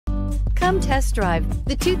Come test drive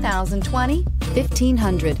the 2020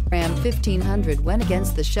 1500. Ram 1500 went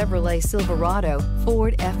against the Chevrolet Silverado,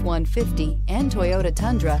 Ford F-150, and Toyota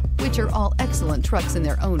Tundra, which are all excellent trucks in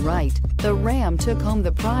their own right. The Ram took home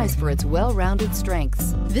the prize for its well-rounded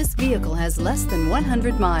strengths. This vehicle has less than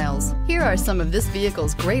 100 miles. Here are some of this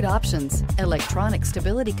vehicle's great options: electronic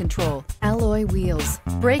stability control, alloy wheels,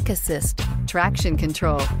 brake assist, traction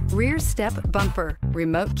control, rear step bumper,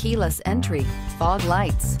 remote keyless entry, fog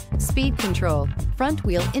lights, speed control, front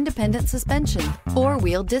wheel independent suspension,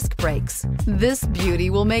 four-wheel disc brakes. This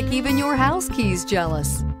beauty will make even your house keys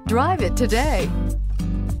jealous. Drive it today.